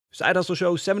Side Hustle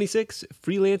Show 76,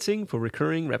 freelancing for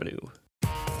recurring revenue.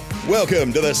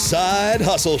 Welcome to the Side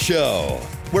Hustle Show,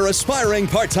 where aspiring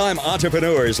part-time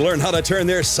entrepreneurs learn how to turn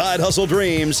their side hustle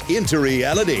dreams into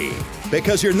reality.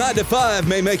 Because your 9 to 5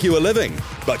 may make you a living,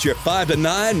 but your 5 to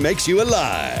 9 makes you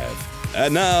alive.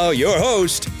 And now, your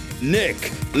host,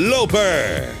 Nick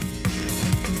Loper.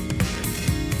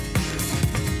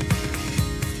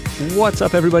 What's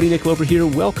up, everybody? Nick Loper here.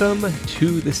 Welcome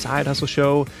to the Side Hustle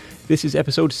Show. This is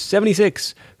episode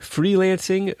 76,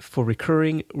 freelancing for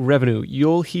recurring revenue.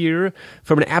 You'll hear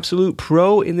from an absolute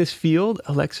pro in this field,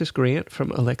 Alexis Grant from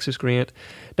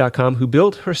alexisgrant.com, who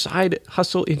built her side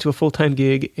hustle into a full-time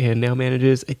gig and now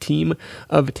manages a team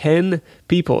of 10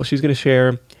 people. She's going to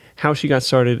share how she got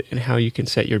started and how you can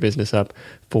set your business up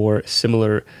for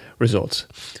similar results.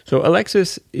 So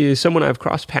Alexis is someone I've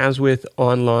crossed paths with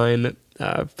online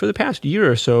for the past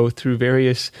year or so through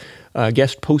various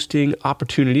guest posting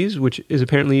opportunities, which is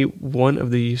apparently one of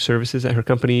the services that her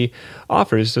company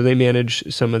offers. So they manage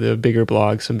some of the bigger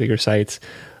blogs, some bigger sites.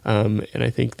 And I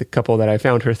think the couple that I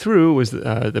found her through was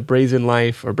the Brazen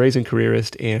Life or Brazen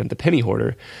Careerist and the Penny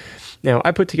Hoarder. Now,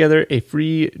 I put together a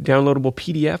free downloadable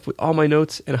PDF with all my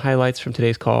notes and highlights from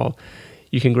today's call.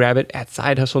 You can grab it at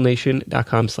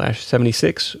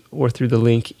sidehustlenation.com/76 or through the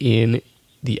link in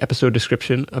the episode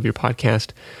description of your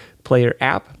podcast player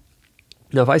app.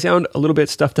 Now, if I sound a little bit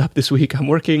stuffed up this week, I'm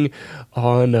working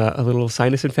on a little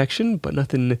sinus infection, but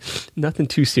nothing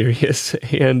too serious.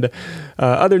 And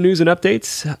other news and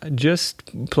updates,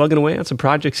 just plugging away on some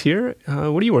projects here.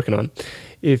 What are you working on?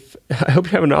 I hope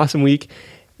you're having an awesome week.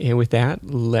 And with that,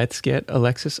 let's get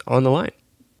Alexis on the line.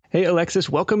 Hey, Alexis,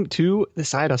 welcome to the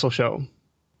Side Hustle Show.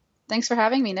 Thanks for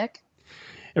having me, Nick.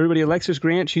 Everybody, Alexis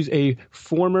Grant, she's a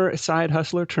former side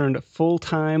hustler turned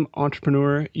full-time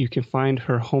entrepreneur. You can find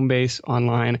her home base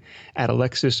online at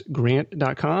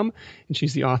alexisgrant.com. And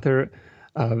she's the author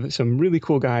of some really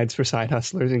cool guides for side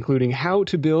hustlers, including how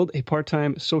to build a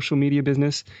part-time social media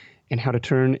business and how to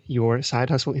turn your side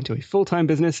hustle into a full-time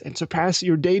business and surpass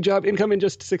your day job income in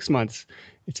just 6 months.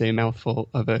 It's a mouthful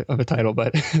of a title,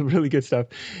 but really good stuff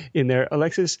in there.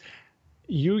 Alexis,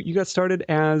 you got started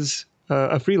as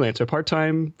a freelancer,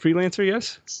 part-time freelancer,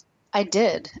 yes? I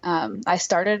did. I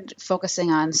started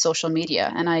focusing on social media,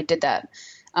 and I did that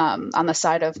on the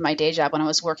side of my day job when I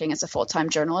was working as a full-time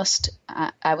journalist.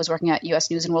 I was working at U.S.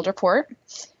 News and World Report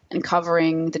and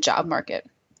covering the job market.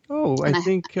 Oh, I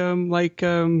think our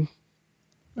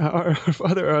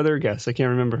other guest, I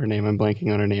can't remember her name. I'm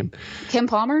blanking on her name. Kim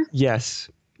Palmer? Yes.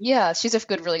 Yeah, she's a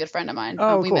really good friend of mine.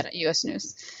 Oh, we cool. met at U.S.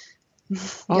 News.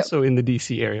 Also in the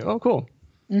D.C. area. Oh, cool.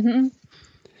 Mm-hmm.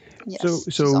 Yes,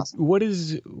 so awesome. what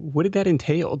did that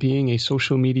entail, being a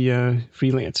social media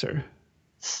freelancer?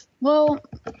 Well,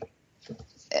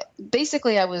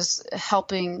 basically I was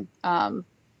helping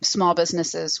small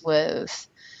businesses with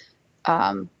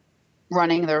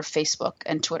running their Facebook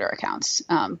and Twitter accounts.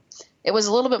 It was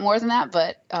a little bit more than that,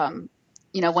 but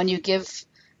when you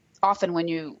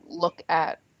look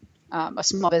at a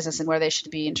small business and where they should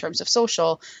be in terms of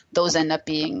social, those end up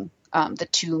being the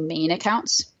two main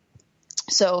accounts.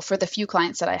 So for the few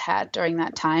clients that I had during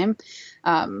that time,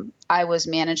 I was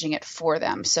managing it for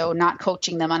them. So not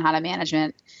coaching them on how to manage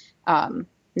it,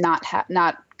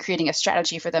 not creating a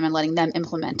strategy for them and letting them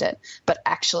implement it, but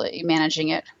actually managing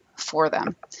it for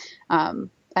them. And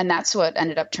that's what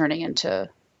ended up turning into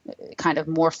kind of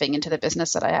morphing into the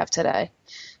business that I have today.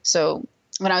 So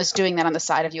when I was doing that on the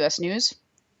side of U.S. News,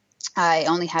 I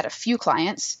only had a few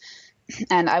clients,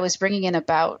 and I was bringing in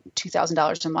about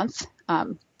 $2,000 a month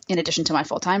in addition to my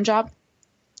full-time job.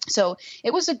 So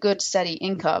it was a good steady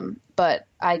income, but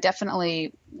I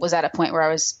definitely was at a point where I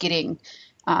was getting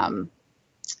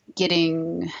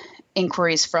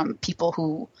inquiries from people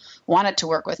who wanted to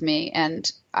work with me,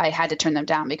 and I had to turn them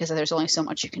down because there's only so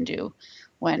much you can do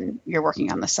when you're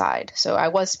working on the side. So I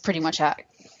was pretty much at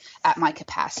my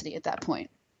capacity at that point.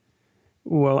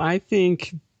 Well, I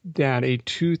think that a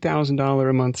 $2,000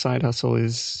 a month side hustle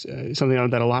is something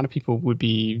that a lot of people would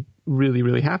be really,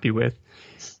 really happy with.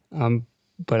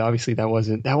 But obviously that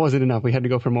wasn't enough. We had to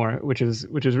go for more, which is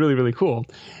really, really cool.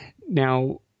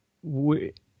 Now,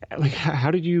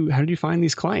 how did you find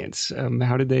these clients?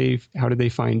 How did they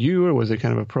find you, or was it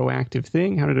kind of a proactive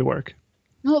thing? How did it work?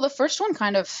 Well, the first one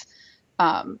kind of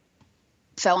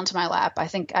fell into my lap. I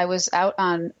think I was out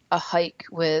on a hike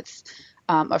with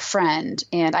a friend,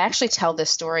 and I actually tell this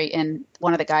story in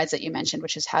one of the guides that you mentioned,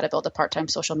 which is how to build a part-time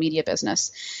social media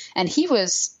business. And he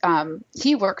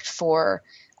worked for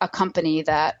a company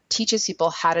that teaches people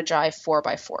how to drive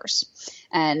 4x4s.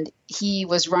 And he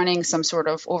was running some sort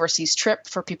of overseas trip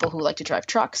for people who like to drive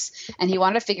trucks. And he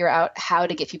wanted to figure out how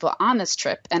to get people on this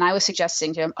trip. And I was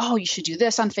suggesting to him, oh, you should do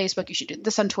this on Facebook. You should do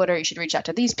this on Twitter. You should reach out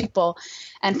to these people.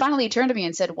 And finally, he turned to me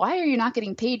and said, why are you not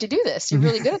getting paid to do this? You're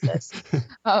really good at this.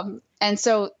 And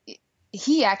so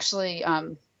he actually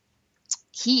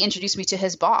he introduced me to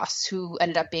his boss, who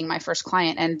ended up being my first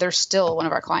client, and they're still one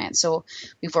of our clients. So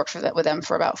we've worked with them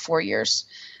for about 4 years.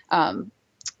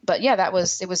 But yeah, it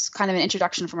was kind of an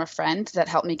introduction from a friend that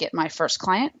helped me get my first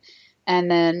client. And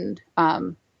then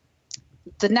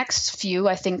the next few,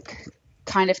 I think,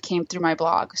 kind of came through my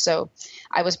blog. So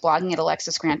I was blogging at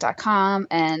alexisgrant.com,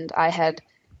 and I had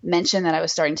mentioned that I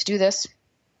was starting to do this.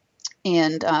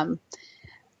 And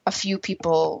a few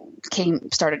people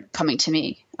started coming to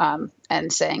me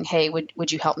and saying, hey,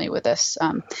 would you help me with this?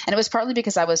 And it was partly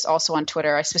because I was also on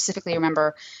Twitter. I specifically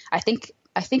remember, I think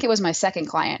it was my second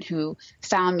client who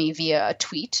found me via a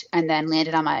tweet and then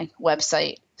landed on my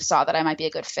website, saw that I might be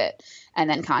a good fit, and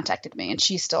then contacted me. And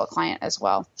she's still a client as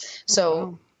well.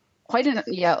 So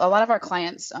a lot of our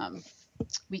clients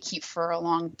we keep for a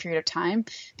long period of time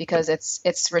because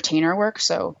it's retainer work.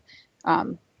 So,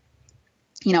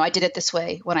 I did it this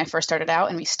way when I first started out,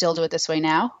 and we still do it this way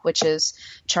now, which is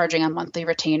charging a monthly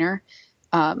retainer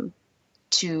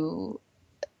to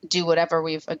do whatever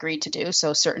we've agreed to do.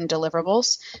 So certain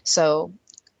deliverables. So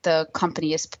the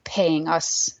company is paying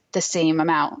us the same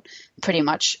amount pretty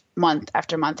much month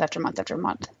after month after month after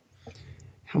month.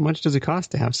 How much does it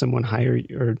cost to have someone hire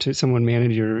or to someone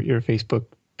manage your Facebook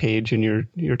page and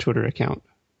your Twitter account?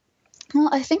 Well,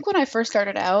 I think when I first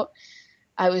started out,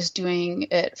 I was doing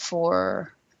it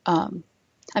for,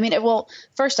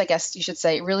 first, I guess you should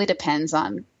say it really depends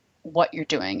on what you're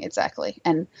doing exactly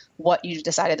and what you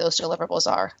decided those deliverables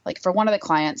are. Like for one of the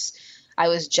clients, I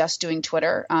was just doing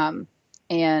Twitter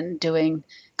and doing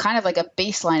kind of like a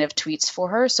baseline of tweets for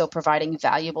her. So providing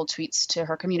valuable tweets to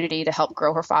her community to help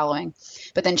grow her following.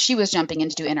 But then she was jumping in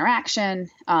to do interaction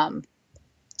and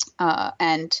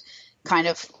kind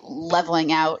of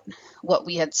leveling out what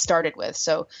we had started with.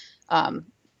 So,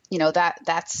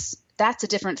 that's a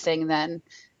different thing than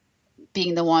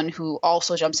being the one who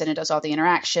also jumps in and does all the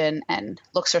interaction and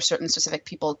looks for certain specific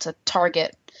people to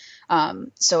target.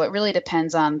 So it really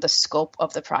depends on the scope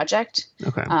of the project.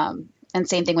 Okay. And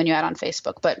same thing when you add on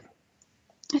Facebook. But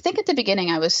I think at the beginning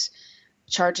I was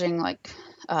charging I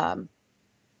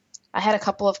had a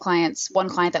couple of clients, one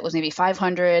client that was maybe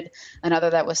 500, another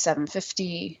that was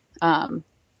 750.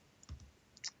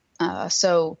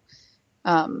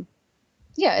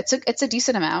 It's a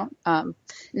decent amount.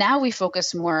 Now we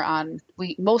focus more on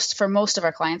for most of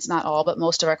our clients, not all, but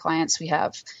most of our clients, we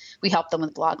help them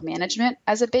with blog management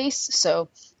as a base. So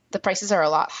the prices are a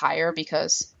lot higher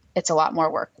because it's a lot more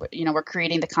work. We're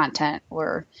creating the content,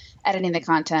 we're editing the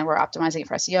content, we're optimizing it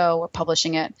for SEO, we're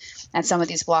publishing it. And some of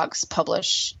these blogs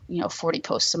publish, 40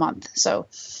 posts a month. So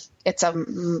it's a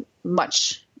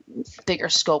much bigger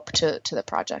scope to the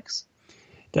projects.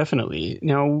 Definitely.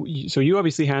 Now, so you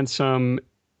obviously had some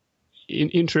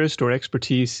interest or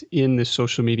expertise in the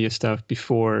social media stuff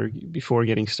before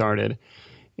getting started.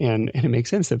 And it makes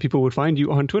sense that people would find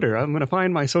you on Twitter. I'm going to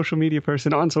find my social media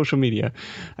person on social media.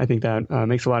 I think that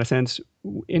makes a lot of sense.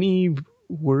 Any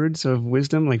words of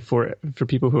wisdom, like for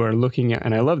people who are looking at,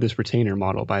 and I love this retainer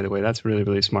model, by the way, that's really,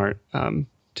 really smart. You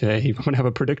want to have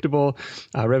a predictable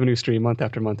revenue stream month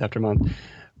after month after month.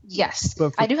 Yes,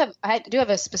 I do have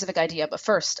a specific idea, but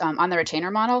first on the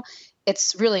retainer model,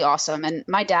 it's really awesome. And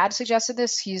my dad suggested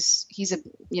this. He's a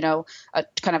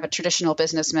kind of a traditional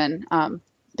businessman.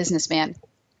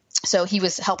 So he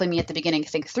was helping me at the beginning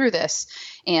think through this.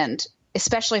 And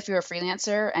especially if you're a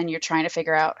freelancer and you're trying to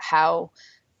figure out how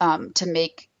to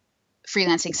make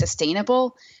freelancing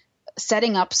sustainable,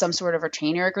 setting up some sort of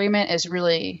retainer agreement is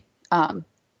really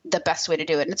the best way to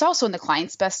do it. And it's also in the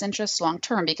client's best interest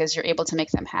long-term because you're able to make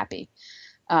them happy.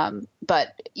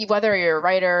 But whether you're a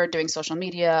writer, doing social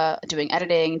media, doing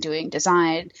editing, doing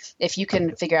design, if you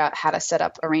can figure out how to set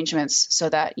up arrangements so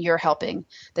that you're helping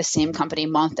the same company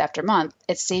month after month,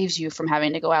 it saves you from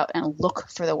having to go out and look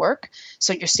for the work.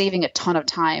 So you're saving a ton of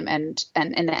time and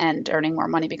in the end, earning more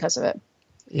money because of it.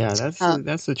 Yeah,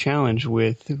 that's the challenge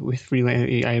with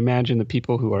freelance. I imagine the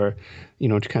people who are,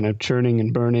 kind of churning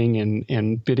and burning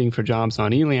and bidding for jobs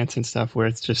on Elance and stuff, where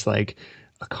it's just like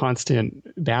a constant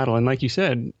battle. And like you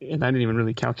said, and I didn't even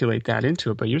really calculate that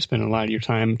into it, but you're spending a lot of your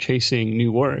time chasing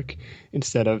new work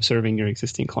instead of serving your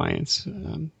existing clients.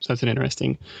 So that's an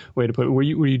interesting way to put it. Were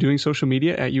you doing social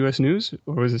media at US News,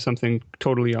 or was it something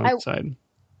totally outside?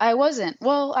 I wasn't.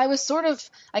 Well, I was sort of,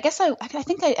 I guess I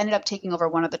think I ended up taking over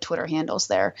one of the Twitter handles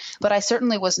there, but I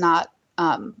certainly was not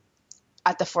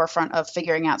at the forefront of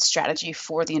figuring out strategy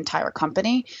for the entire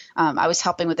company. I was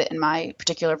helping with it in my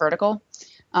particular vertical.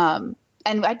 And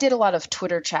I did a lot of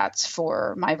Twitter chats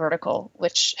for my vertical,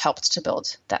 which helped to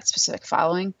build that specific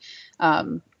following.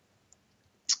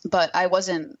 But I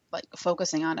wasn't like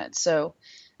focusing on it. So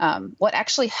what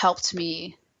actually helped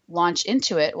me launch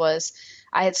into it was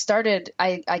I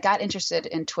got interested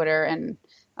in Twitter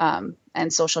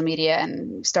and social media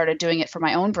and started doing it for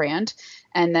my own brand.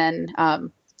 And then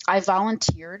I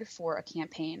volunteered for a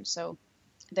campaign. So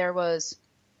there was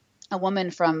a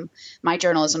woman from my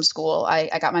journalism school.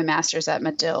 I got my master's at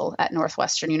Medill at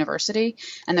Northwestern University.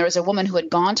 And there was a woman who had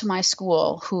gone to my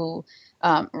school who,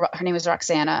 her name was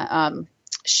Roxana.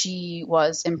 She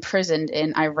was imprisoned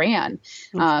in Iran.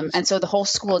 And so the whole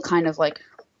school kind of like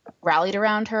rallied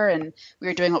around her, and we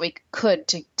were doing what we could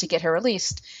to get her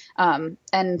released. And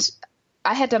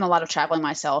I had done a lot of traveling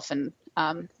myself and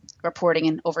reporting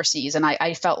in overseas. And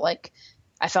I felt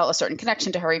a certain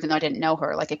connection to her, even though I didn't know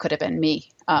her, like it could have been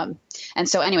me. And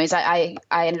so anyways, I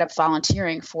ended up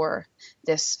volunteering for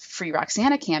this Free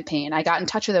Roxana campaign. I got in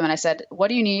touch with them and I said, what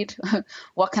do you need?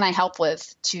 What can I help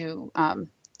with to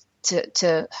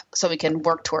so we can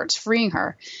work towards freeing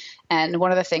her? And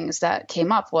one of the things that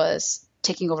came up was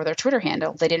taking over their Twitter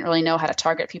handle. They didn't really know how to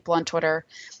target people on Twitter,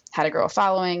 how to grow a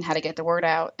following, how to get the word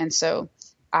out. And so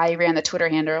I ran the Twitter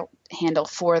handle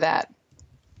for that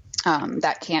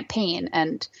campaign.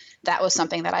 And that was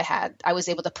something that I was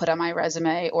able to put on my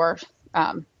resume or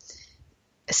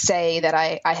say that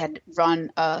I had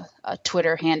run a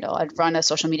Twitter handle. I'd run a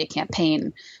social media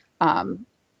campaign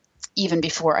even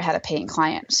before I had a paying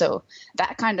client. So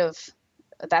that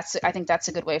I think that's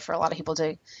a good way for a lot of people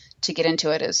to get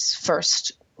into it, is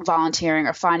first volunteering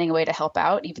or finding a way to help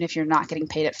out, even if you're not getting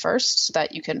paid at first, so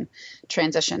that you can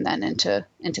transition then into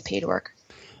paid work.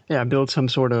 Yeah, build some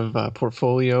sort of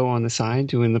portfolio on the side,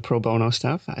 doing the pro bono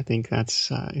stuff. I think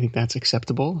that's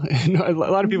acceptable. A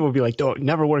lot of people will be like, "Don't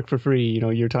never work for free.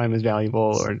 Your time is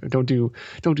valuable," or don't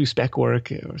do spec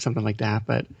work or something like that.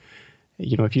 But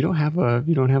if you don't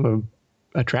have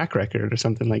a track record or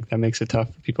something like that, makes it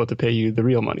tough for people to pay you the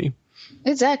real money.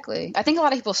 Exactly. I think a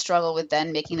lot of people struggle with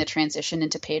then making the transition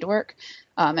into paid work,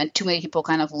 and too many people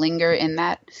kind of linger in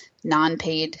that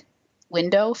non-paid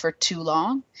window for too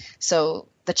long. So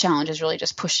the challenge is really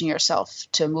just pushing yourself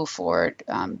to move forward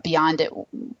beyond it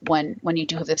when you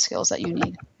do have the skills that you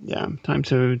need. Yeah, time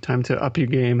to up your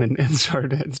game and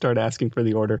start asking for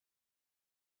the order.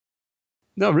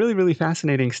 No, really, really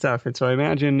fascinating stuff. And so I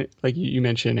imagine, like you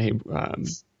mentioned, hey,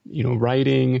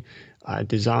 writing,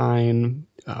 design,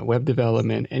 web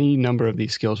development, any number of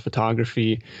these skills,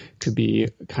 photography could be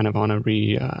kind of on a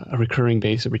recurring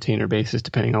basis, a retainer basis,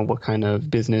 depending on what kind of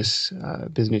business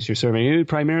you're serving. And it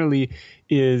primarily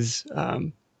is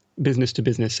business to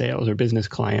business sales or business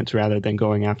clients, rather than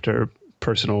going after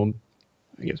personal,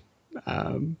 I guess,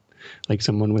 like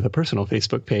someone with a personal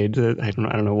Facebook page. I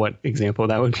don't know what example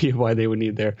that would be of why they would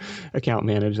need their account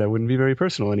managed. That wouldn't be very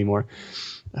personal anymore.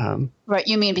 Right.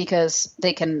 You mean because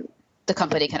the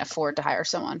company can afford to hire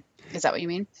someone? Is that what you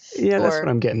mean? Yeah, that's what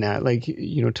I'm getting at. Like,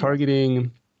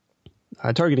 targeting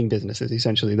businesses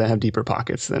essentially that have deeper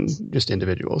pockets than just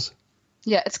individuals.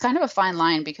 Yeah, it's kind of a fine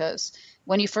line, because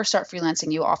when you first start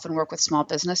freelancing, you often work with small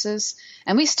businesses,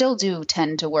 and we still do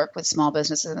tend to work with small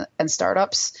businesses and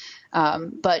startups.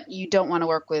 But you don't want to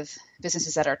work with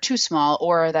businesses that are too small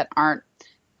or that aren't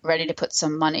ready to put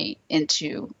some money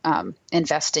into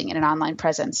investing in an online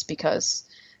presence, because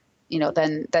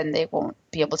then they won't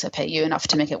be able to pay you enough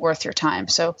to make it worth your time.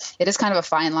 So it is kind of a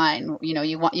fine line.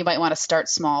 You might want to start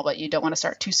small, but you don't want to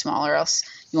start too small, or else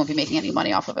you won't be making any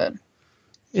money off of it.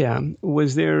 Yeah.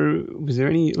 Was there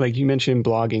any, like you mentioned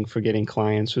blogging for getting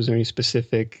clients, was there any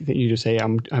specific that you just say,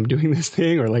 I'm doing this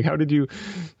thing, or like, how did you,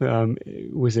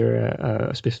 was there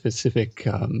a specific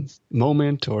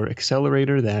moment or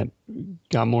accelerator that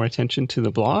got more attention to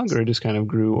the blog, or it just kind of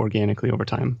grew organically over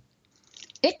time?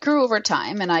 It grew over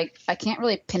time, and I can't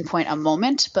really pinpoint a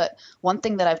moment, but one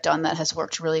thing that I've done that has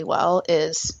worked really well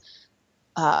is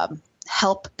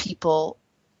help people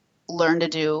learn to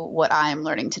do what I'm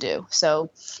learning to do.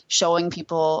 So showing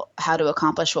people how to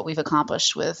accomplish what we've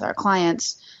accomplished with our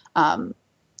clients,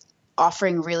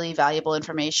 offering really valuable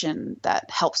information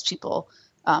that helps people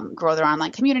grow their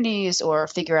online communities, or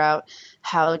figure out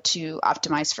how to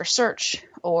optimize for search,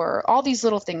 or all these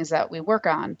little things that we work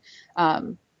on.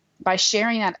 By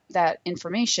sharing that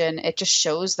information, it just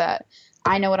shows that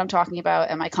I know what I'm talking about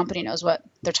and my company knows what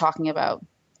they're talking about.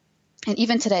 And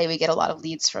even today, we get a lot of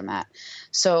leads from that.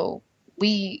 So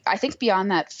I think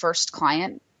beyond that first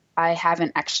client, I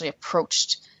haven't actually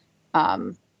approached,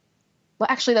 well,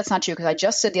 actually that's not true, because I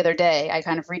just said the other day, I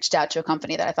kind of reached out to a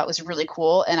company that I thought was really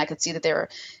cool, and I could see that they were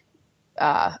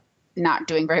not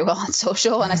doing very well on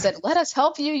social. And I said, let us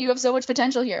help you. You have so much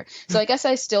potential here. So I guess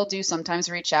I still do sometimes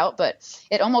reach out, but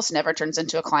it almost never turns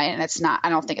into a client. And I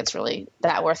don't think it's really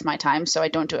that worth my time. So I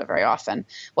don't do it very often.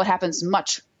 What happens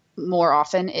much more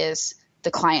often is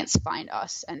the clients find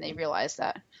us and they realize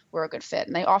that we're a good fit.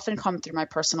 And they often come through my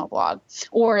personal blog,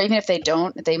 or even if they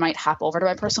don't, they might hop over to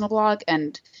my personal blog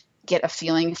and get a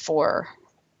feeling for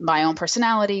my own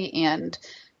personality and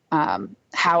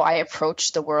how I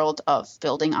approach the world of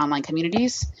building online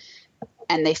communities,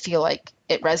 and they feel like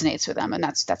it resonates with them, and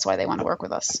that's why they want to work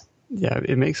with us. Yeah,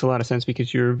 it makes a lot of sense,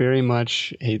 because you're very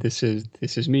much, hey, this is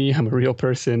me, I'm a real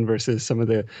person, versus some of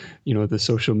the, the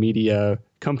social media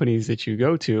companies that you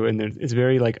go to, and it's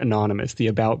very like anonymous. The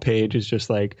about page is just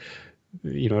like,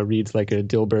 it reads like a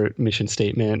Dilbert mission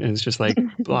statement, and it's just like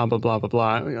blah blah blah blah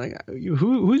blah. Like,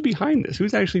 who's behind this?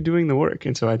 Who's actually doing the work?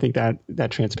 And so I think that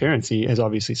transparency has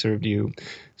obviously served you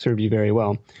very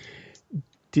well.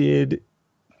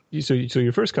 So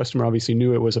your first customer obviously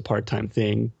knew it was a part-time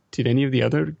thing. Did any of the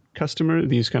other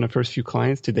these kind of first few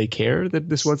clients, did they care that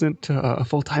this wasn't a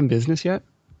full-time business yet?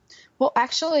 Well,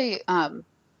 actually, at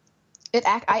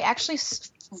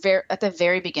the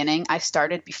very beginning, I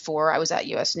started before I was at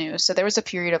US News. So there was a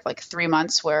period of like 3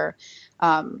 months where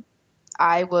I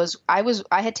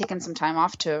had taken some time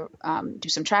off to do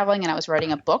some traveling, and I was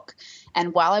writing a book.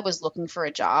 And while I was looking for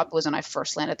a job was when I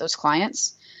first landed those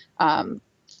clients.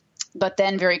 But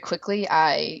then very quickly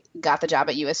I got the job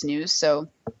at US News. So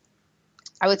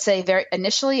I would say very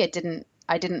initially I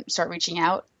didn't start reaching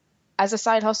out as a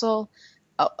side hustle.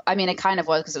 I mean, it kind of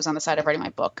was, because it was on the side of writing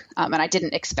my book. And I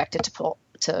didn't expect it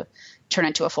to turn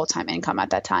into a full-time income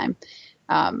at that time.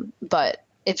 But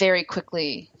it very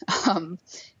quickly I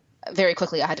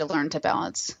had to learn to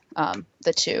balance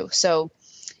the two. So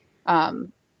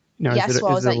yes,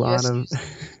 while I was at US News.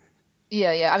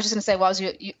 Yeah. I was just going to say,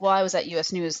 while I was at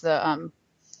US News, the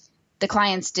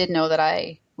clients did know that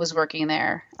I was working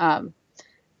there.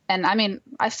 And I mean,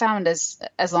 I found as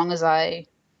long as I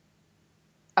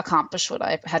accomplished what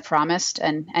I had promised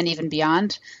and even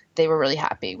beyond, they were really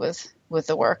happy with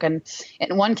the work. And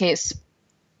in one case,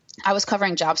 I was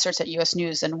covering job search at US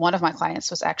News, and one of my clients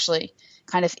was actually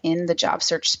kind of in the job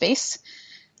search space.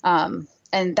 And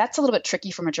that's a little bit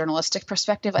tricky from a journalistic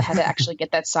perspective. I had to actually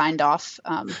get that signed off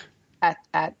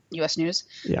at US News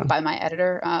by my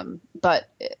editor. But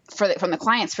from the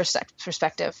client's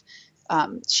perspective,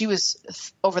 she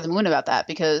was over the moon about that,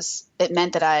 because it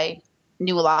meant that I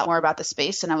knew a lot more about the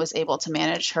space and I was able to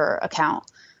manage her account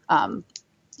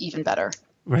even better.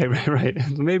 Right.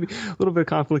 Maybe a little bit of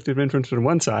conflict of interest from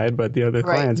one side, but the other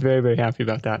client's very, very happy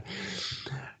about that.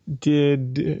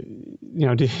 Did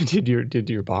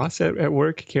your boss at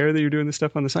work care that you're doing this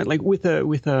stuff on the side? Like with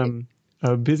a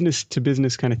business to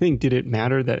business kind of thing, did it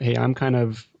matter that, hey, I'm kind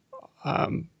of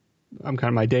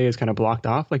my day is kind of blocked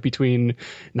off, like between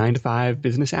 9 to 5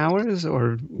 business hours,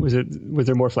 or was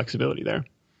there more flexibility there?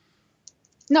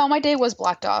 No, my day was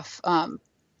blocked off.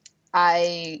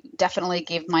 I definitely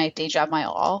gave my day job my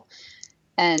all.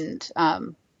 And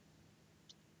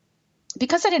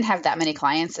because I didn't have that many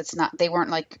clients, they weren't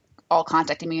like all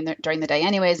contacting me during the day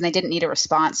anyways, and they didn't need a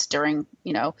response during,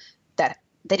 that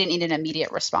they didn't need an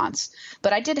immediate response.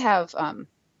 But I did have, I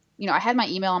had my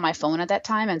email on my phone at that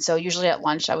time. And so usually at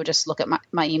lunch, I would just look at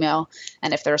my email,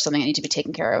 and if there was something that needed to be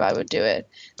taken care of, I would do it.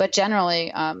 But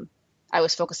generally, I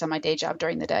was focused on my day job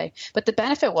during the day. But the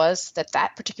benefit was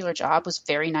that particular job was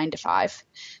very 9 to 5.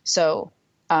 So,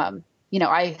 I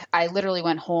literally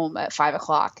went home at 5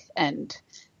 o'clock and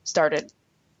started,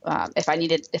 if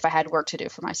I had work to do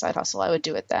for my side hustle, I would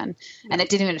do it then. And it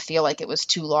didn't even feel like it was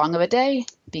too long of a day,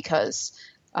 because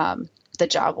the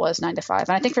job was 9 to 5.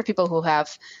 And I think for people who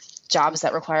have jobs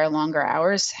that require longer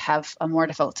hours, have a more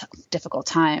difficult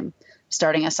time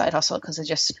starting a side hustle, because they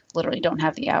just literally don't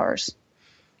have the hours.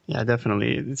 Yeah,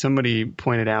 definitely. Somebody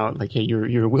pointed out, like, hey,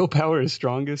 your willpower is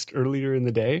strongest earlier in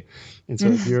the day, and so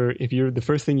if you're the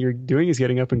first thing you're doing is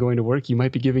getting up and going to work, you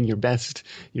might be giving your best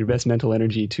mental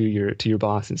energy to your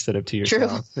boss instead of to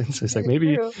yourself. True. And so it's like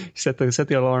maybe set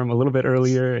the alarm a little bit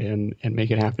earlier and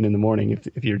make it happen in the morning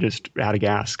if you're just out of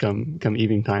gas come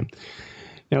evening time.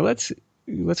 Now let's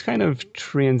kind of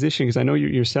transition, because I know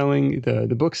you're selling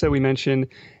the books that we mentioned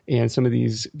and some of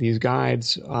these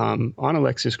guides on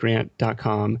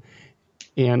AlexisGrant.com.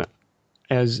 And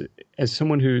as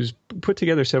someone who's put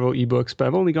together several ebooks, but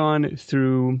I've only gone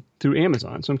through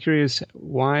Amazon. So I'm curious,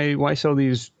 why sell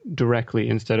these directly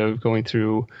instead of going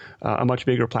through a much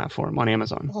bigger platform on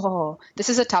Amazon? Oh, this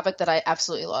is a topic that I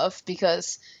absolutely love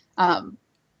because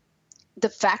the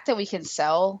fact that we can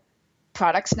sell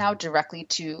products now directly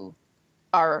to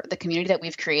the community that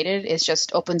we've created is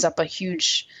just opens up a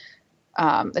huge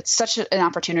it's such an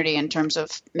opportunity in terms of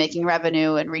making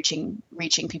revenue and reaching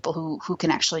people who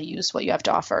can actually use what you have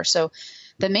to offer. So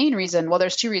the main reason, well,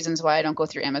 there's two reasons why I don't go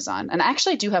through Amazon. And I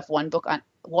actually do have one ebook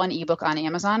on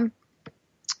Amazon,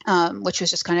 which was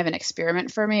just kind of an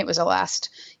experiment for me. It was the last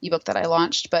ebook that I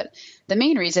launched. But the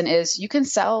main reason is you can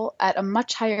sell at a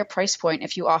much higher price point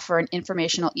if you offer an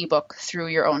informational ebook through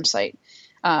your own site.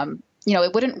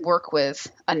 It wouldn't work with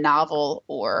a novel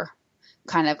or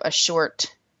kind of a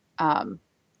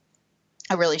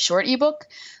really short ebook,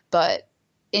 but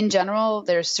in general,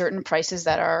 there's certain prices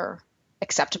that are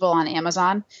acceptable on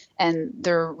Amazon and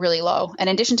they're really low. And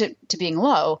in addition to being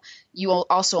low, you will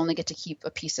also only get to keep a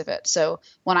piece of it. So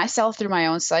when I sell through my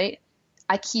own site,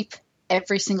 I keep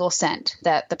every single cent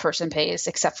that the person pays,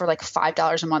 except for like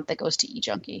 $5 a month that goes to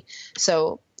eJunkie.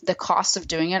 So the costs of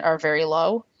doing it are very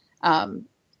low. And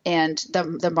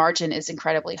the margin is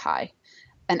incredibly high.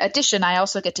 In addition, I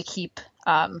also get to keep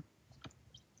the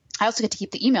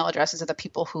email addresses of the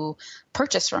people who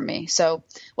purchase from me. So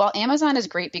while Amazon is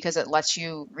great because it lets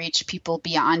you reach people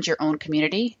beyond your own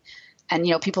community, and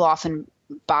people often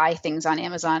buy things on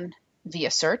Amazon via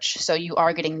search, so you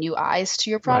are getting new eyes to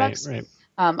your products. Right.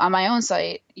 On my own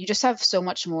site, you just have so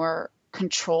much more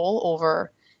control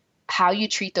over how you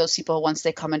treat those people once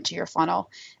they come into your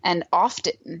funnel. And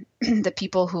often the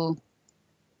people who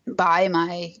buy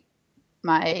my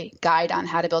guide on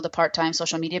how to build a part-time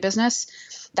social media business,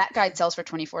 that guide sells for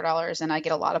 $24 and I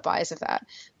get a lot of buys of that.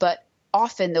 But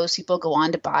often those people go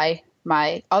on to buy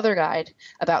my other guide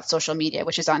about social media,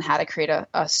 which is on how to create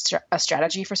a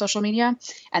strategy for social media.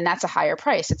 And that's a higher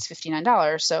price. It's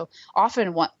 $59. So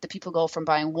often the people go from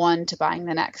buying one to buying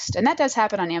the next. And that does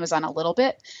happen on Amazon a little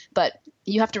bit, but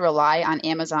you have to rely on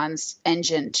Amazon's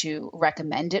engine to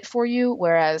recommend it for you.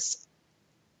 Whereas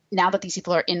now that these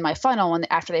people are in my funnel and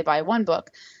after they buy one book,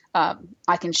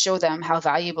 I can show them how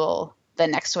valuable the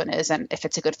next one is. And if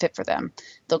it's a good fit for them,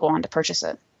 they'll go on to purchase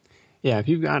it. Yeah, if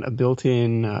you've got a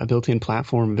built-in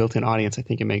platform, a built-in audience, I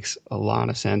think it makes a lot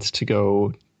of sense to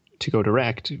go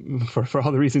direct for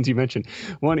all the reasons you mentioned.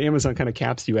 One, Amazon kind of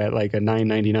caps you at like a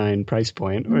 $9.99 price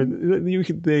point, or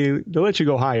they'll let you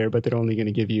go higher, but they're only going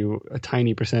to give you a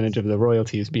tiny percentage of the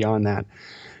royalties beyond that.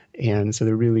 And so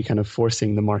they're really kind of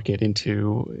forcing the market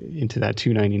into that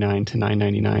 $2.99 to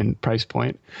 $9.99 price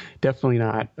point. Definitely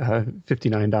not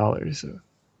 $59.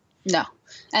 No,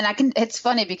 and it's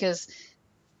funny because,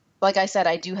 like I said,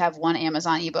 I do have one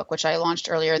Amazon ebook which I launched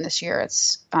earlier in this year.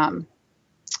 It's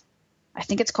I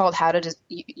think it's called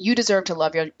You Deserve to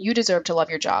Love Your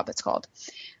Job. It's called,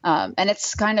 and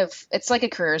it's like a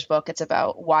careers book. It's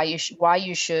about why you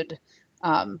should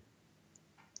love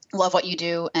what you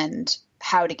do and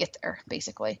how to get there,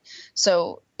 basically.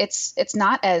 So it's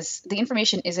not the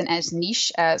information isn't as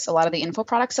niche as a lot of the info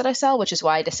products that I sell, which is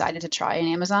why I decided to try an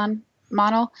Amazon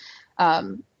model.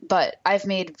 But I've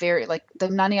made the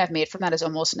money I've made from that is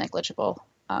almost negligible.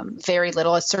 Very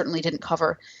little. It certainly didn't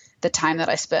cover the time that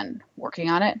I spent working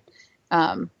on it.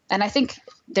 And I think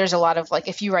there's a lot of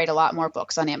if you write a lot more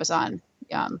books on Amazon,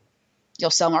 you'll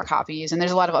sell more copies. And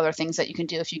there's a lot of other things that you can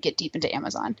do if you get deep into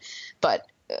Amazon. But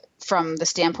from the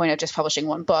standpoint of just publishing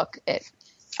one book, it,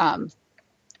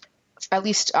 at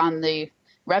least on the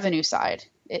revenue side,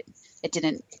 it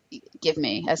didn't give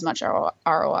me as much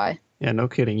ROI. Yeah, no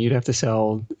kidding. You'd have to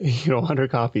sell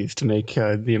 100 copies to make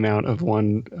the amount of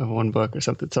one book or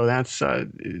something. So that's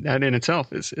that in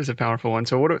itself is a powerful one.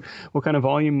 So what kind of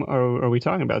volume are we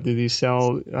talking about? Do these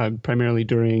sell primarily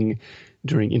during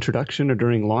introduction or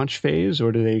during launch phase,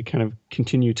 or do they kind of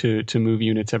continue to move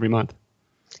units every month?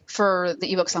 For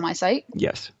the ebooks on my site?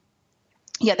 Yes.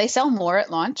 Yeah, they sell more at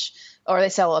launch, or they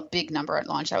sell a big number at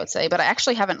launch, I would say. But I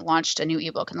actually haven't launched a new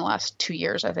ebook in the last 2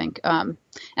 years, I think. And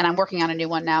I'm working on a new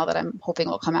one now that I'm hoping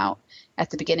will come out at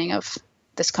the beginning of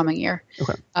this coming year.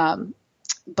 Okay.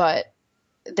 But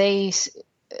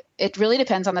it really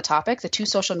depends on the topic. The 2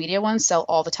 social media ones sell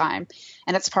all the time.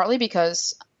 And it's partly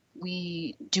because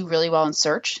we do really well in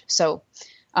search. So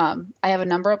I have a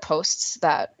number of posts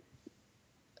that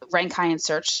rank high in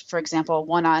search, for example,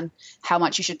 one on how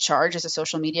much you should charge as a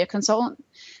social media consultant.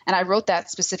 And I wrote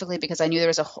that specifically because I knew there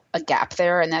was a gap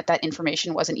there and that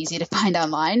information wasn't easy to find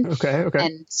online. Okay.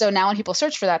 And so now when people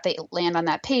search for that, they land on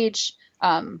that page.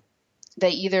 Sometimes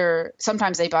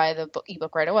they buy the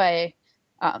ebook right away.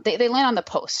 they land on the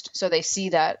post. So they see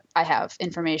that I have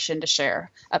information to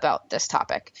share about this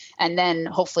topic. And then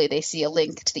hopefully they see a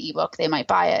link to the ebook. They might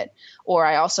buy it. Or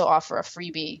I also offer a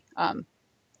freebie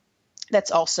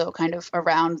that's also kind of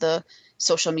around the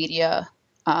social media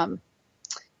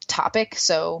topic.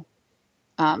 So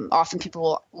often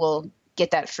people will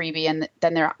get that freebie and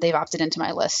then they've opted into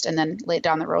my list. And then later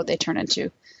down the road, they turn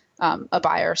into a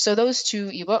buyer. So those 2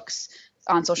 ebooks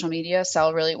on social media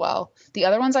sell really well. The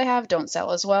other ones I have don't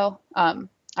sell as well. I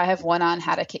have one on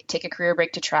how to take a career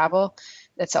break to travel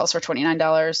that sells for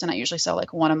 $29, and I usually sell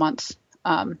like 1 a month,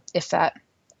 if that.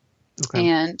 Okay.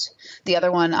 And the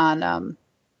other one on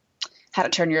how to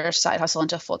turn your side hustle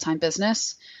into a full-time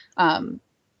business, kind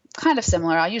of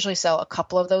similar. I usually sell a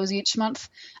couple of those each month.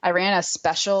 I ran a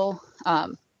special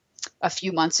a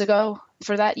few months ago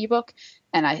for that ebook,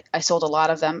 and I sold a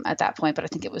lot of them at that point, but I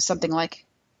think it was something like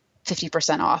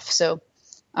 50% off. So,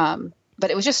 but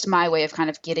it was just my way of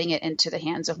kind of getting it into the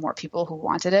hands of more people who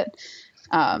wanted it.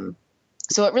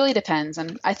 So it really depends.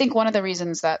 And I think one of the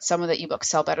reasons that some of the ebooks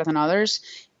sell better than others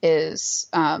is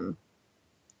the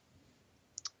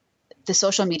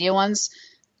social media ones.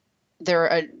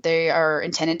 They are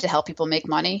intended to help people make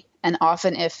money. And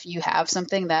often if you have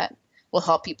something that will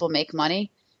help people make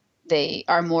money, they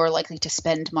are more likely to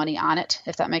spend money on it,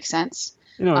 if that makes sense.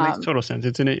 It makes total sense.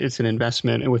 It's an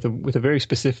investment with a very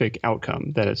specific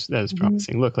outcome that is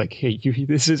promising. Look, like, hey,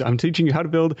 I'm teaching you how to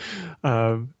build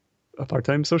a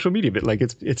part-time social media, but like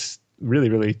it's really,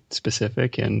 really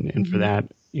specific, and for that,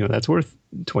 that's worth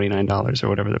 $29 or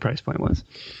whatever the price point was.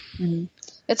 Mm-hmm.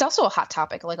 It's also a hot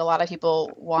topic. Like a lot of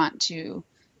people want to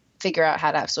figure out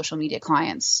how to have social media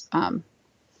clients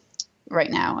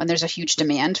right now, and there's a huge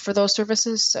demand for those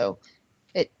services. So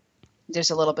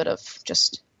there's a little bit of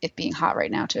just it being hot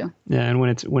right now too. Yeah, and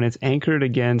when it's anchored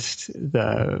against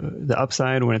the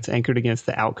upside, when it's anchored against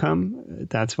the outcome,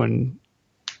 that's when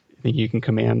I think you can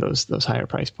command those higher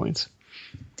price points.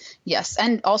 Yes,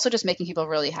 and also just making people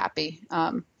really happy.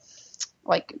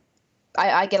 Like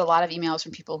I get a lot of emails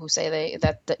from people who say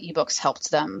that the ebooks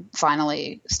helped them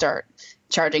finally start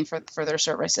charging for their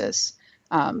services,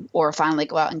 or finally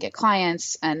go out and get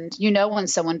clients. And when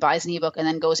someone buys an ebook and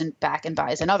then goes back and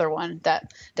buys another one,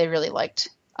 that they really liked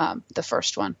the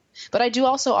first one. But I do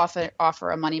also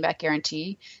offer a money back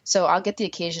guarantee. So I'll get the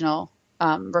occasional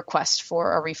request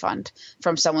for a refund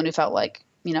from someone who felt like,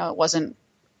 it wasn't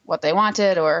what they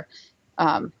wanted, or,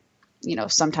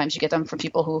 sometimes you get them from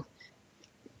people who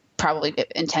probably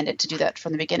intended to do that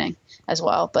from the beginning as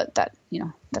well. But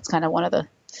that's kind of one of the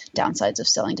downsides of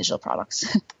selling digital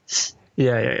products.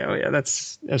 Yeah.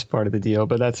 That's part of the deal,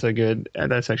 but that's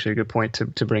actually a good point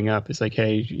to bring up. It's like,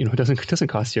 hey, it doesn't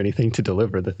cost you anything to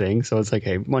deliver the thing. So it's like,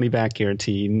 hey, money back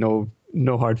guarantee, no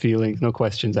hard feelings, no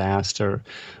questions asked or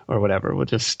whatever.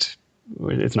 It's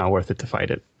not worth it to fight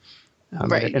it.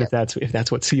 Right. And if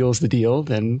that's what seals the deal,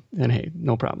 then hey,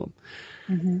 no problem.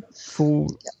 Mm-hmm.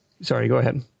 Sorry, go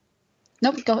ahead.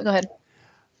 Nope, go ahead.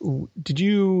 Did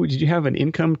you have an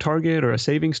income target or a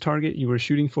savings target you were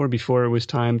shooting for before it was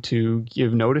time to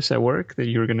give notice at work that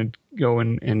you were going to go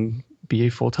and be a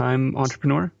full-time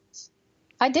entrepreneur?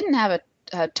 I didn't have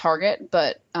a target,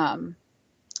 but I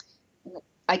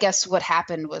guess what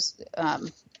happened was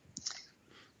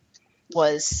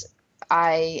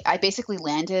I basically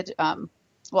landed. I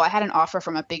had an offer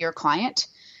from a bigger client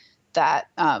that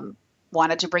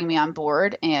wanted to bring me on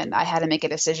board, and I had to make a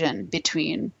decision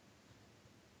between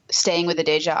staying with the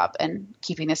day job and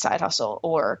keeping the side hustle,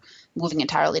 or moving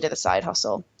entirely to the side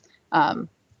hustle. And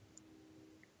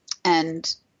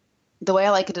the way I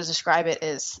like to describe it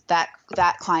is that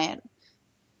client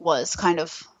was kind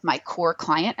of my core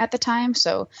client at the time.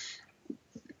 So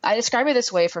I describe it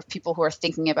this way for people who are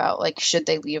thinking about, like, should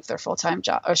they leave their full-time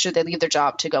job, or should they leave their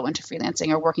job to go into freelancing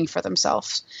or working for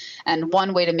themselves? And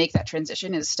one way to make that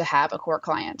transition is to have a core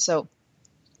client. So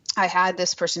I had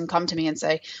this person come to me and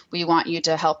say, we want you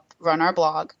to help run our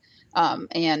blog,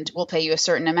 and we'll pay you a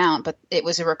certain amount, but it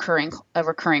was a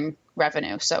recurring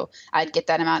revenue. So I'd get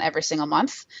that amount every single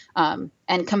month. And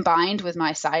combined with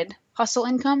my side hustle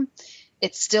income,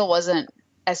 it still wasn't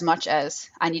as much as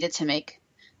I needed to make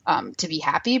to be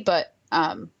happy. But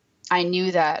I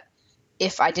knew that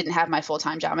if I didn't have my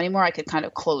full-time job anymore, I could kind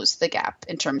of close the gap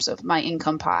in terms of my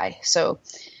income pie. So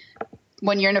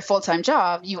when you're in a full-time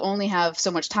job, you only have so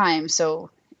much time.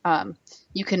 So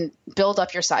you can build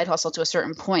up your side hustle to a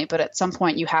certain point, but at some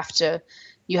point you have to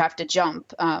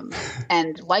jump.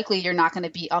 And likely you're not going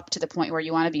to be up to the point where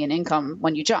you want to be in income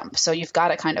when you jump. So you've got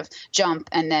to kind of jump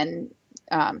and then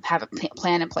have a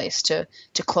plan in place to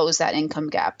close that income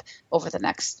gap over the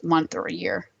next month or a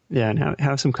year. Yeah, and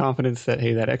have some confidence that,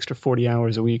 hey, that extra 40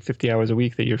 hours a week, 50 hours a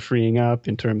week that you're freeing up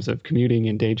in terms of commuting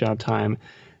and day job time,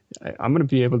 I'm going to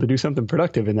be able to do something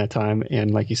productive in that time.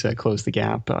 And like you said, close the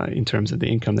gap in terms of the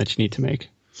income that you need to make.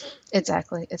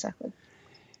 Exactly.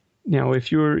 Now,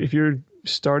 if you're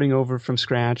starting over from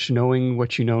scratch, knowing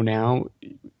what you know now,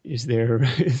 is there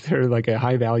like a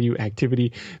high value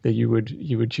activity that you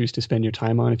would choose to spend your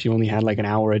time on if you only had like an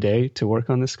hour a day to work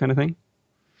on this kind of thing?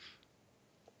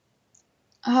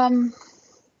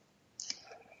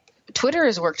 Twitter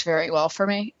has worked very well for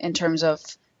me in terms of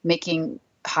making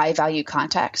high value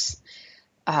contacts.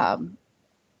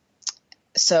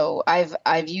 So I've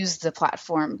used the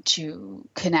platform to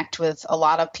connect with a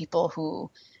lot of people who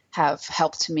have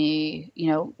helped me,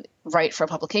 write for a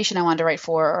publication I wanted to write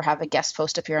for, or have a guest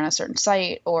post appear on a certain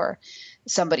site, or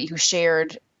somebody who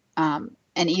shared an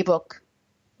ebook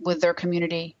with their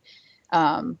community.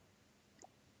 So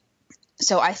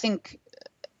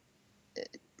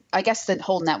I guess the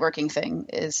whole networking thing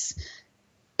is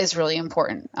really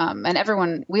important.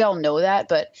 And we all know that,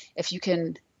 but if you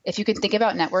can think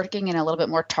about networking in a little bit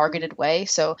more targeted way,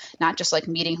 so not just like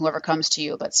meeting whoever comes to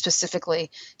you, but specifically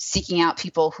seeking out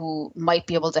people who might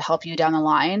be able to help you down the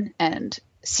line and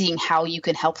seeing how you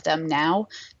can help them now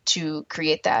to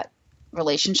create that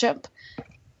relationship,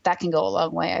 that can go a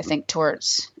long way, I think,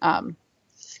 towards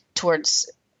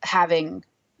having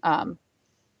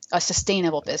a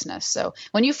sustainable business. So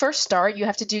when you first start,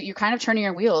 you're kind of turning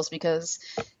your wheels because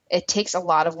it takes a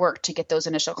lot of work to get those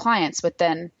initial clients, but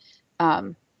then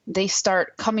they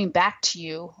start coming back to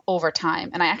you over time.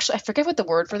 And I forget what the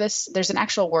word for this, there's an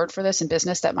actual word for this in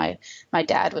business that my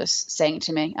dad was saying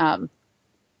to me.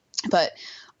 But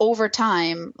over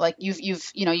time, like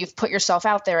you've put yourself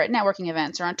out there at networking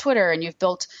events or on Twitter, and you've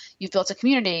built a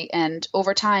community, and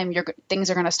over time things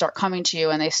are going to start coming to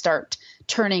you and they start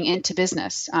turning into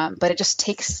business. But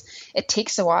it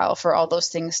takes a while for all those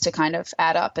things to kind of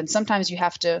add up. And sometimes you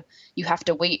have to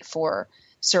wait for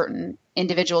certain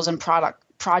individuals and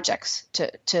projects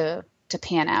to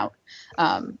pan out.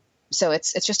 So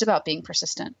it's just about being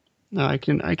persistent. No, I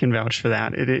can vouch for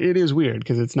that. It is weird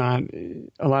because it's not,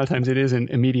 a lot of times it is an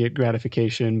immediate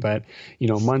gratification, but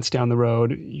months down the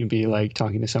road, you'd be like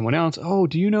talking to someone else. Oh,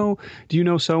 do you know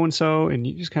so-and-so? And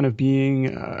you just kind of being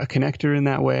a connector in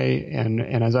that way. And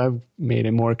as I've made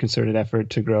a more concerted effort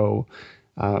to grow,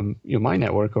 my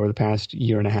network over the past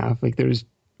year and a half, like there's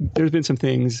been some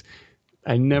things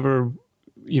I never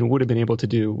would have been able to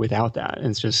do without that.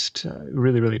 And it's just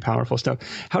really, really powerful stuff.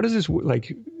 How does this,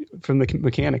 like, from the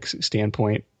mechanics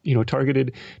standpoint,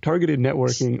 targeted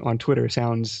networking on Twitter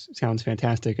sounds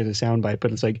fantastic as a soundbite,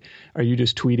 but it's like, are you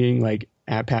just tweeting like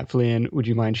at Pat Flynn, would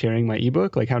you mind sharing my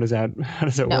ebook? Like, how does that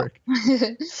work?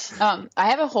 I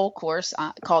have a whole course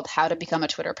called How to Become a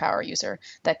Twitter Power User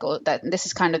that this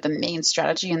is kind of the main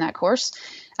strategy in that course.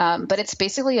 But it's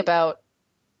basically about,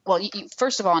 well,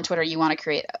 first of all, on Twitter, you want to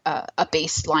create a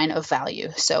baseline of value.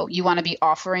 So you want to be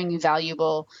offering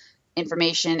valuable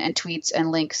information and tweets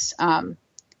and links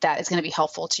that is going to be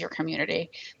helpful to your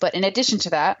community. But in addition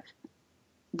to that,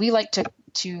 we like to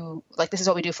like, this is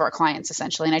what we do for our clients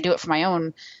essentially, and I do it for my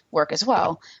own work as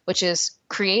well, which is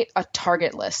create a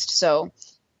target list. So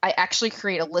I actually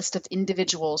create a list of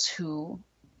individuals who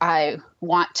I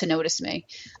want to notice me.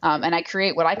 And I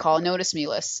create what I call a notice me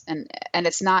list. And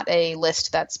it's not a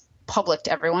list that's public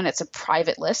to everyone. It's a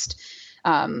private list.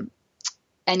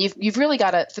 And you've really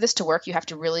got to, for this to work, you have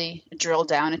to really drill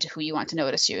down into who you want to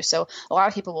notice you. So a lot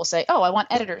of people will say, oh, I want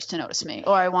editors to notice me,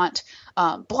 or I want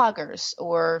bloggers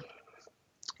or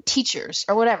teachers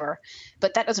or whatever.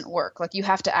 But that doesn't work. Like, you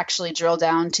have to actually drill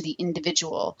down to the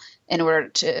individual in order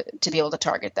to be able to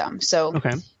target them. So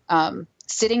okay.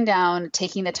 Sitting down,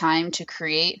 taking the time to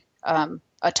create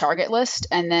a target list.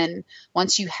 And then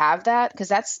once you have that, because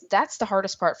that's the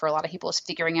hardest part for a lot of people, is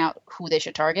figuring out who they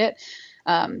should target.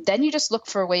 Then you just look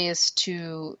for ways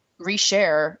to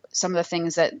reshare some of the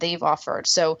things that they've offered.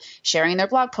 So sharing their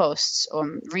blog posts,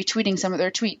 retweeting some of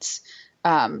their tweets.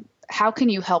 How can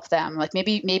you help them? Like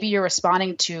maybe you're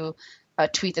responding to a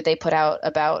tweet that they put out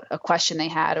about a question they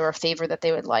had or a favor that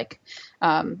they would like.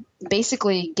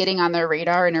 Basically getting on their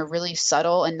radar in a really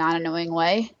subtle and non-annoying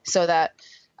way, so that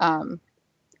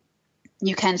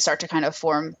you can start to kind of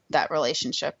form that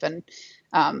relationship. And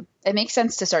it makes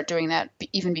sense to start doing that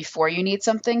even before you need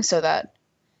something, so that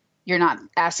you're not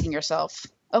asking yourself,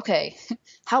 okay,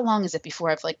 how long is it before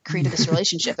I've like created this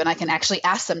relationship and I can actually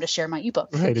ask them to share my ebook?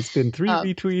 Right. It's been 3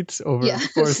 retweets over the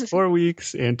course of 4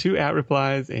 weeks and 2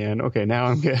 @replies, and okay, now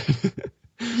I'm good.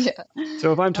 Yeah.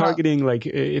 So if I'm targeting, like,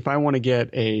 if I want to get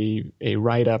a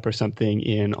write-up or something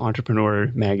in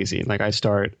Entrepreneur Magazine, like I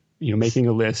start making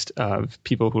a list of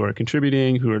people who are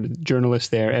contributing, who are journalists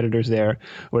there, editors there,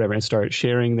 whatever, and start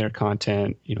sharing their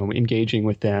content, engaging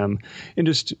with them, and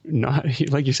just not,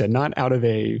 like you said, not out of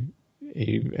a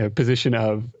position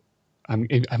of I'm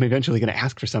eventually going to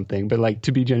ask for something, but like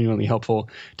to be genuinely helpful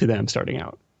to them starting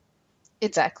out.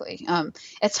 Exactly.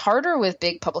 It's harder with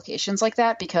big publications like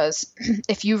that because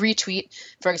if you retweet,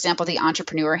 for example, the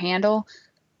entrepreneur handle,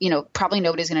 probably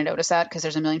nobody's going to notice that because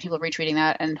there's a million people retweeting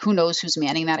that, and who knows who's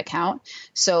manning that account.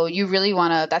 So you really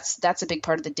want to, that's a big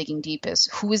part of the digging deep, is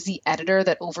who is the editor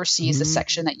that oversees the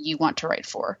section that you want to write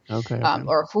for? Okay.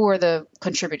 Or who are the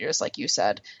contributors, like you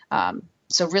said.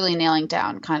 So really nailing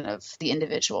down kind of the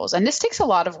individuals. And this takes a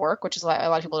lot of work, which is why a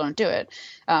lot of people don't do it.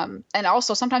 And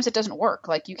also sometimes it doesn't work.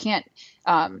 Like you can't,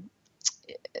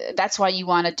 that's why you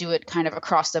want to do it kind of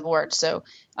across the board. So,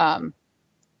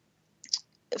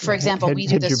 for example, we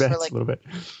do this for like a little bit.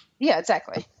 Yeah,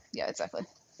 exactly.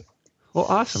 Well,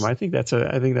 awesome. I think that's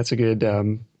a good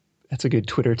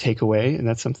Twitter takeaway. And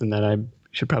that's something that I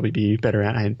should probably be better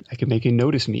at. I could make a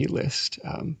notice me list.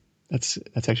 That's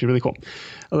actually really cool.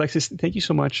 Alexis, thank you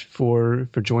so much for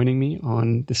joining me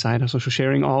on The Side Hustle,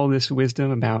 sharing all this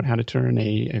wisdom about how to turn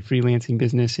a freelancing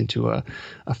business into a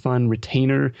fun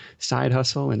retainer side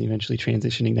hustle and eventually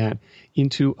transitioning that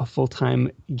into a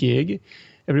full-time gig.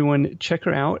 Everyone, check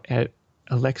her out at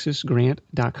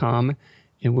alexisgrant.com,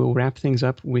 and we'll wrap things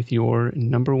up with your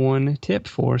number one tip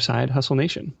for Side Hustle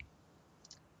Nation.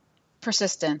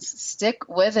 Persistence. Stick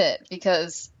with it,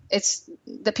 because it's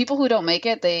the people who don't make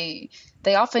it, they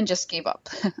often just gave up.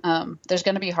 There's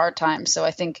going to be hard times. So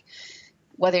I think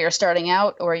whether you're starting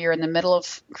out or you're in the middle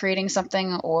of creating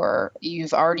something or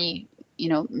you've already,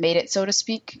 made it, so to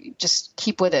speak, just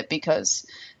keep with it, because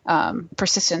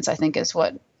persistence, I think, is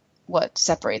what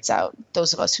separates out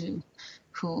those of us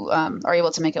who are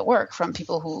able to make it work from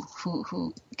people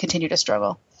who continue to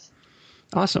struggle.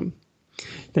 Awesome.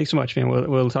 Thanks so much, man.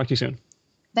 We'll talk to you soon.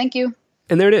 Thank you.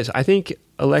 And there it is. I think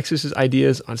Alexis's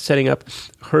ideas on setting up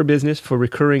her business for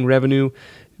recurring revenue,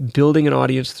 building an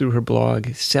audience through her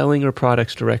blog, selling her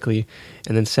products directly,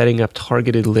 and then setting up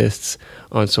targeted lists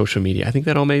on social media. I think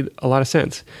that all made a lot of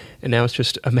sense. And now it's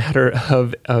just a matter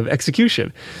of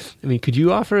execution. I mean, could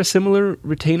you offer a similar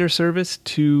retainer service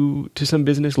to some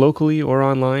business locally or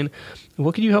online?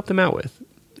 What could you help them out with?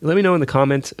 Let me know in the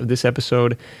comments of this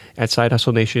episode at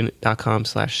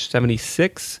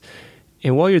sidehustlenation.com/76.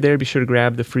 And while you're there, be sure to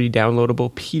grab the free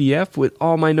downloadable PDF with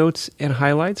all my notes and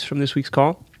highlights from this week's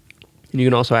call. And you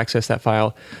can also access that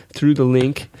file through the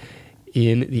link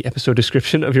in the episode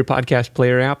description of your podcast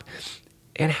player app.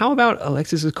 And how about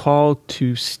Alexis's call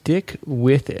to stick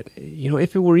with it?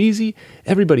 If it were easy,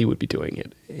 everybody would be doing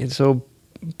it. And so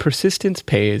persistence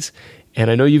pays. And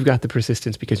I know you've got the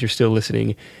persistence because you're still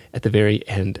listening at the very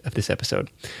end of this episode.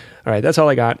 All right, that's all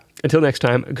I got. Until next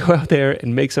time, go out there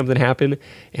and make something happen.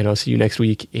 And I'll see you next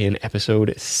week in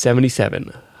episode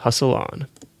 77. Hustle on.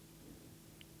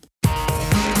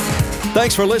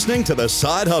 Thanks for listening to The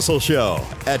Side Hustle Show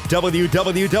at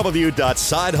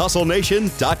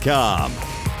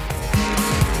www.sidehustlenation.com.